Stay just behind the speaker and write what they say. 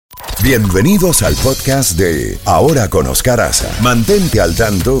Bienvenidos al podcast de Ahora con Oscar Aza. Mantente al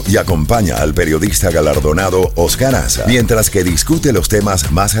tanto y acompaña al periodista galardonado Oscar Aza mientras que discute los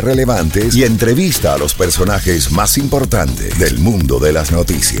temas más relevantes y entrevista a los personajes más importantes del mundo de las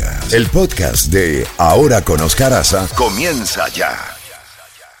noticias. El podcast de Ahora con Oscar Aza comienza ya.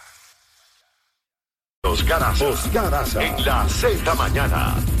 Oscar Aza en la Z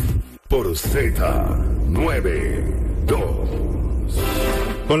Mañana por Z92.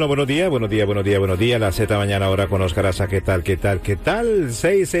 Hola, buenos días, la Z Mañana ahora con Oscar Aza, ¿qué tal?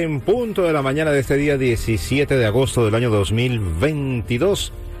 6 en punto de la mañana de este día 17 de agosto del año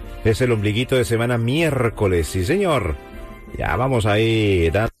 2022, es el ombliguito de semana miércoles, sí señor, ya vamos ahí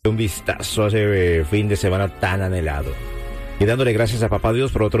dando un vistazo a ese fin de semana tan anhelado, y dándole gracias a papá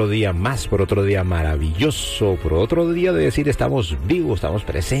Dios por otro día más, por otro día maravilloso, por otro día de decir estamos vivos, estamos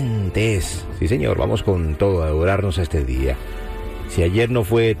presentes, sí señor, vamos con todo a adorarnos este día. Si ayer no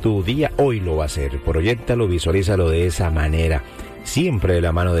fue tu día, hoy lo va a ser. Proyéctalo, visualízalo de esa manera. Siempre de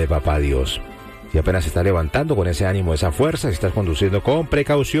la mano de papá Dios. Si apenas se está levantando con ese ánimo, esa fuerza, si estás conduciendo con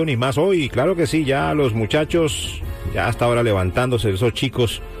precaución y más hoy, claro que sí, ya los muchachos, ya hasta ahora levantándose esos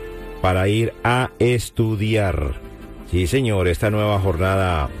chicos para ir a estudiar. Sí señor, esta nueva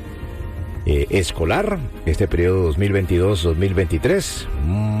jornada escolar, este periodo 2022-2023,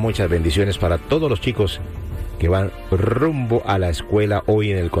 muchas bendiciones para todos los chicos que van rumbo a la escuela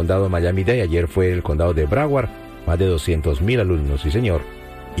hoy en el condado de Miami-Dade. Ayer fue el condado de Broward, más de 200,000 alumnos, sí señor,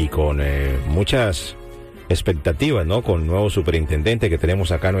 y con muchas expectativas, ¿no? Con el nuevo superintendente que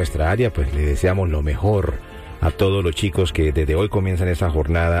tenemos acá en nuestra área, pues le deseamos lo mejor a todos los chicos que desde hoy comienzan esa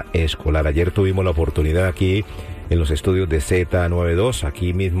jornada escolar. Ayer tuvimos la oportunidad aquí en los estudios de Z92,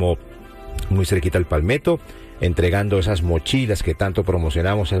 aquí mismo muy cerquita al Palmetto, entregando esas mochilas que tanto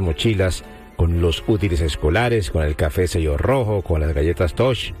promocionamos, esas mochilas con los útiles escolares, con el café sello rojo, con las galletas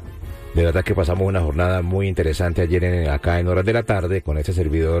Tosh. De verdad que pasamos una jornada muy interesante ayer acá en horas de la tarde, con este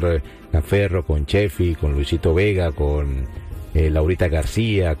servidor Caferro, con Chefi, con Luisito Vega, con Laurita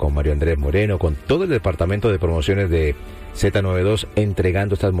García, con Mario Andrés Moreno, con todo el departamento de promociones de Z92,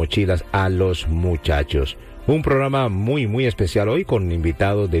 entregando estas mochilas a los muchachos. Un programa muy, muy especial hoy, con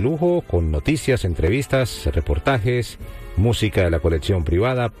invitados de lujo, con noticias, entrevistas, reportajes, música de la colección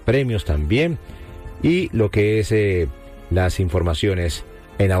privada, premios también, y lo que es las informaciones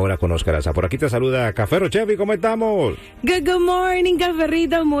en Ahora con Oscar Aza. Por aquí te saluda Caferro. Chefi, ¿cómo estamos? Good morning,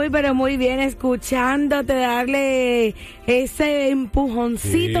 Caferrito, pero muy bien, escuchándote, darle ese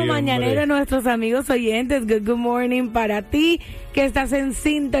empujoncito mañanero a nuestros amigos oyentes. Good morning para ti, que estás en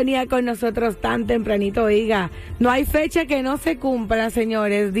sintonía con nosotros tan tempranito. Oiga, no hay fecha que no se cumpla,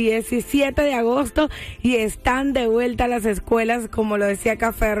 señores. 17 de agosto y están de vuelta a las escuelas, como lo decía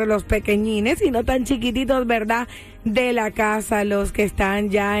Caferro, los pequeñines y no tan chiquititos, ¿verdad?, de la casa, los que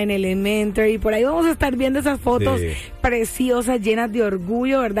están ya en elementary. Por ahí vamos a estar viendo esas fotos preciosas, llenas de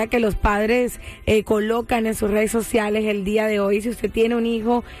orgullo, ¿verdad?, que los padres colocan en sus redes sociales el día de hoy. Si usted tiene un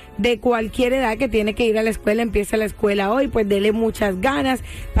hijo de cualquier edad que tiene que ir a la escuela, empieza la escuela hoy, pues dele muchas ganas,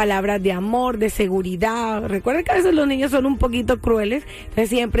 palabras de amor, de seguridad. Recuerden que a veces los niños son un poquito crueles, entonces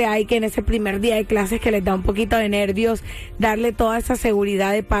siempre hay que en ese primer día de clases que les da un poquito de nervios, darle toda esa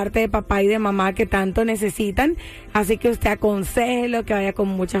seguridad de parte de papá y de mamá que tanto necesitan. Así que usted aconséjelo, que vaya con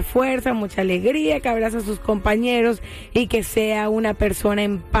mucha fuerza, mucha alegría, que abrace a sus compañeros y que sea una persona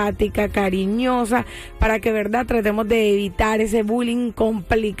empática, cariñosa, para que, verdad, tratemos de evitar ese bullying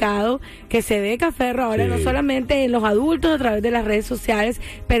complicado que se ve, Caferro, ahora no solamente en los adultos a través de las redes sociales,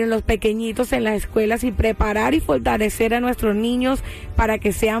 pero en los pequeñitos en las escuelas, y preparar y fortalecer a nuestros niños para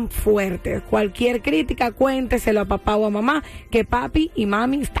que sean fuertes. Cualquier crítica, cuénteselo a papá o a mamá, que papi y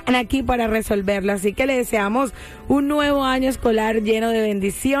mami están aquí para resolverlo. Así que le deseamos un nuevo año escolar lleno de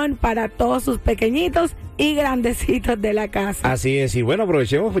bendición para todos sus pequeñitos y grandecitos de la casa. Así es, y bueno,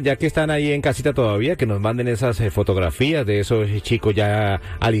 aprovechemos ya que están ahí en casita todavía, que nos manden esas fotografías de esos chicos ya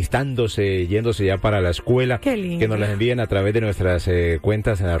alistándose, yéndose ya para la escuela. Qué lindo. Que nos las envíen a través de nuestras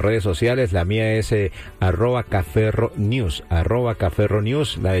cuentas en las redes sociales. La mía es @CaferroNews,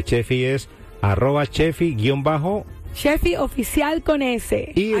 @CaferroNews. La de Chefi es @Chefi_ Chefi oficial con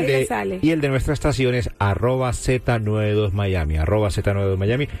S. Y ahí le sale. Y el de nuestra estación es @Z92Miami,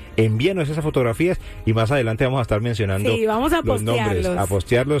 @Z92Miami. Envíanos esas fotografías y más adelante vamos a estar mencionando vamos a los nombres, a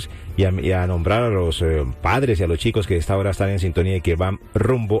postearlos y a nombrar a los padres y a los chicos que a esta hora están en sintonía y que van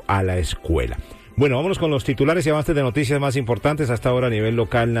rumbo a la escuela. Bueno, vámonos con los titulares y avances de noticias más importantes hasta ahora a nivel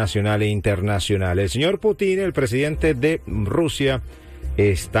local, nacional e internacional. El señor Putin, el presidente de Rusia,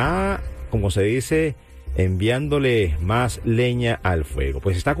 está, como se dice, enviándole más leña al fuego.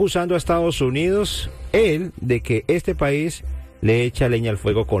 Pues está acusando a Estados Unidos, él, de que este país le echa leña al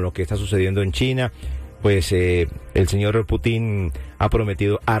fuego con lo que está sucediendo en China. Pues el señor Putin ha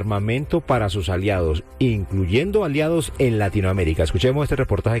prometido armamento para sus aliados, incluyendo aliados en Latinoamérica. Escuchemos este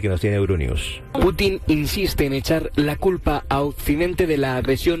reportaje que nos tiene Euronews. Putin insiste en echar la culpa a Occidente de la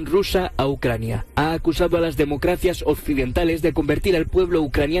agresión rusa a Ucrania. Ha acusado a las democracias occidentales de convertir al pueblo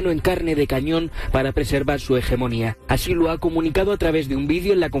ucraniano en carne de cañón para preservar su hegemonía. Así lo ha comunicado a través de un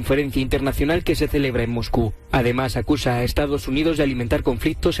vídeo en la conferencia internacional que se celebra en Moscú. Además, acusa a Estados Unidos de alimentar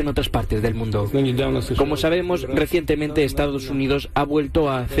conflictos en otras partes del mundo. Como sabemos, recientemente Estados Unidos ha vuelto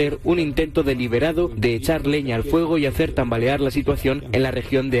a hacer un intento deliberado de echar leña al fuego y hacer tambalear la situación en la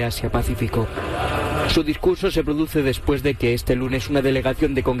región de Asia-Pacífico. Su discurso se produce después de que este lunes una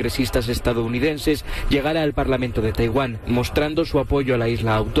delegación de congresistas estadounidenses llegara al Parlamento de Taiwán, mostrando su apoyo a la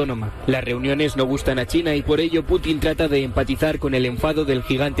isla autónoma. Las reuniones no gustan a China y por ello Putin trata de empatizar con el enfado del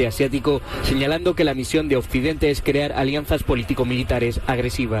gigante asiático, señalando que la misión de Occidente es crear alianzas político-militares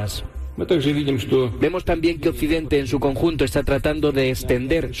agresivas. Vemos también que Occidente en su conjunto está tratando de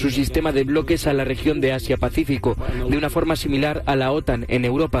extender su sistema de bloques a la región de Asia-Pacífico, de una forma similar a la OTAN en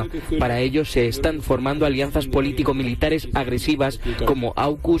Europa. Para ello se están formando alianzas político-militares agresivas como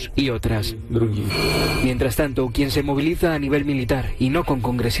AUKUS y otras. Mientras tanto, quien se moviliza a nivel militar y no con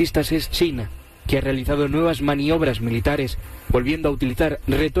congresistas es China, que ha realizado nuevas maniobras militares, volviendo a utilizar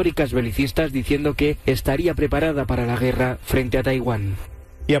retóricas belicistas diciendo que estaría preparada para la guerra frente a Taiwán.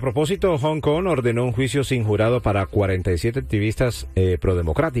 Y a propósito, Hong Kong ordenó un juicio sin jurado para 47 activistas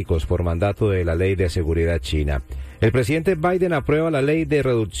prodemocráticos por mandato de la ley de seguridad china. El presidente Biden aprueba la ley de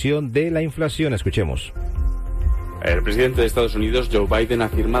reducción de la inflación. Escuchemos. El presidente de Estados Unidos, Joe Biden, ha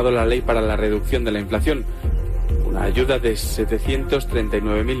firmado la ley para la reducción de la inflación. Una ayuda de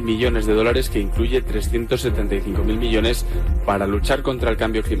 739.000 millones de dólares que incluye 375.000 millones para luchar contra el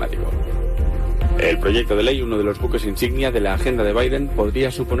cambio climático. El proyecto de ley, uno de los buques insignia de la agenda de Biden, podría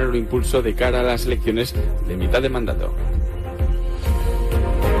suponer un impulso de cara a las elecciones de mitad de mandato.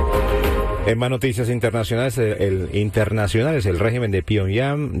 En más noticias internacionales, el régimen de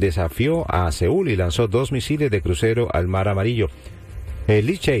Pyongyang desafió a Seúl y lanzó 2 misiles de crucero al Mar Amarillo.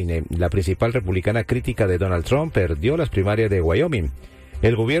 Liz Cheney, la principal republicana crítica de Donald Trump, perdió las primarias de Wyoming.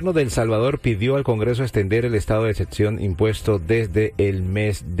 El gobierno de El Salvador pidió al Congreso extender el estado de excepción impuesto desde el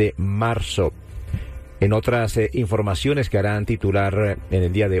mes de marzo. En otras informaciones que harán titular en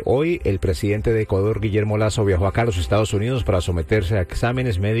el día de hoy, el presidente de Ecuador, Guillermo Lasso, viajó acá a los Estados Unidos para someterse a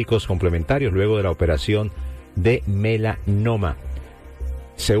exámenes médicos complementarios luego de la operación de melanoma.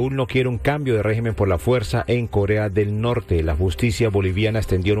 Seúl no quiere un cambio de régimen por la fuerza en Corea del Norte. La justicia boliviana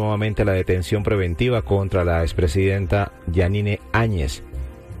extendió nuevamente la detención preventiva contra la expresidenta Yanine Áñez.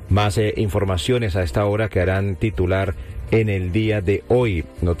 Más informaciones a esta hora que harán titular en el día de hoy.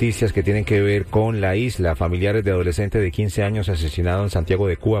 Noticias que tienen que ver con la isla. Familiares de adolescente de 15 años asesinado en Santiago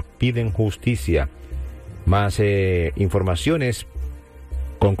de Cuba piden justicia. Más informaciones.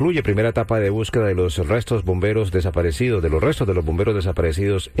 Concluye primera etapa de búsqueda de los restos bomberos desaparecidos, de los restos de los bomberos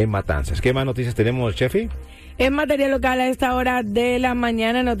desaparecidos en Matanzas. ¿Qué más noticias tenemos, Chefi? En materia local a esta hora de la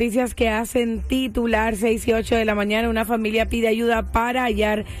mañana, noticias que hacen titular 6 y 8 de la mañana. Una familia pide ayuda para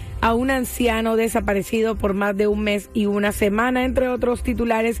hallar a un anciano desaparecido por más de un mes y una semana. Entre otros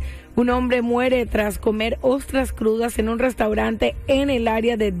titulares, un hombre muere tras comer ostras crudas en un restaurante en el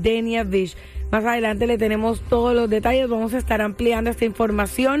área de Denia Beach. Más adelante le tenemos todos los detalles, vamos a estar ampliando esta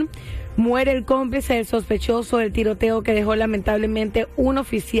información. Muere el cómplice del sospechoso del tiroteo que dejó lamentablemente un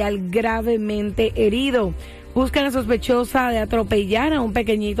oficial gravemente herido. Buscan a la sospechosa de atropellar a un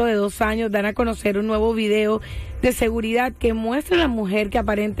pequeñito de 2 años. Dan a conocer un nuevo video de seguridad que muestra a la mujer que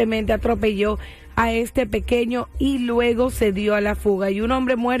aparentemente atropelló a este pequeño y luego se dio a la fuga. Y un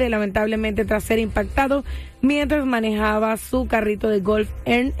hombre muere lamentablemente tras ser impactado mientras manejaba su carrito de golf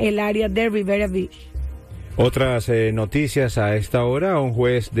en el área de Rivera Beach. Otras noticias a esta hora. Un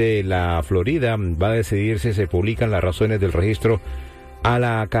juez de la Florida va a decidir si se publican las razones del registro a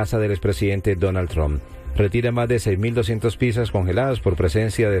la casa del expresidente Donald Trump. Retira más de 6.200 piezas congeladas por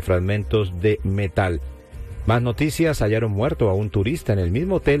presencia de fragmentos de metal. Más noticias, hallaron muerto a un turista en el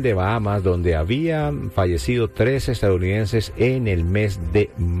mismo hotel de Bahamas donde habían fallecido 3 estadounidenses en el mes de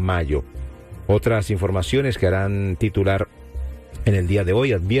mayo. Otras informaciones que harán titular en el día de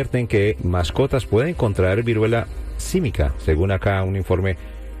hoy advierten que mascotas pueden contraer viruela símica, según acá un informe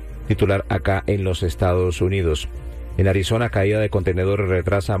titular acá en los Estados Unidos. En Arizona, caída de contenedores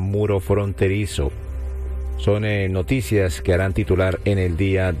retrasa muro fronterizo. Son noticias que harán titular en el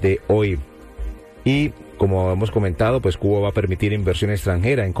día de hoy. Y como hemos comentado, pues Cuba va a permitir inversión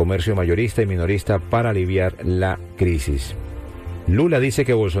extranjera en comercio mayorista y minorista para aliviar la crisis. Lula dice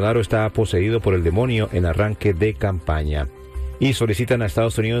que Bolsonaro está poseído por el demonio en arranque de campaña. y solicitan a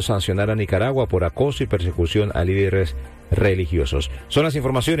Estados Unidos sancionar a Nicaragua por acoso y persecución a líderes religiosos. Son las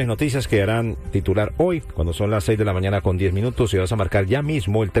informaciones, noticias que harán titular hoy, cuando son las 6 de la mañana con 10 minutos, y vas a marcar ya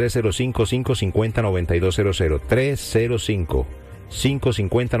mismo el 305-550-9200,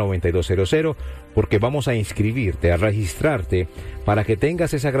 305-550-9200, porque vamos a inscribirte, a registrarte, para que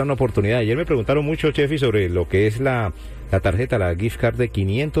tengas esa gran oportunidad. Ayer me preguntaron mucho, Chefi, sobre lo que es la tarjeta, la gift card de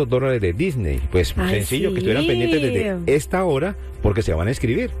 $500 de Disney. Pues sencillo, sí, que estuvieran pendientes desde esta hora, porque se van a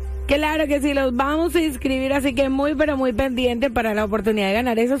inscribir. Claro que sí, los vamos a inscribir, así que muy, pero muy pendiente para la oportunidad de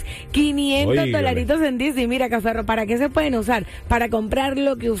ganar esos $500 en Disney. Mira, Caferro, ¿para qué se pueden usar? Para comprar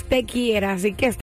lo que usted quiera, así que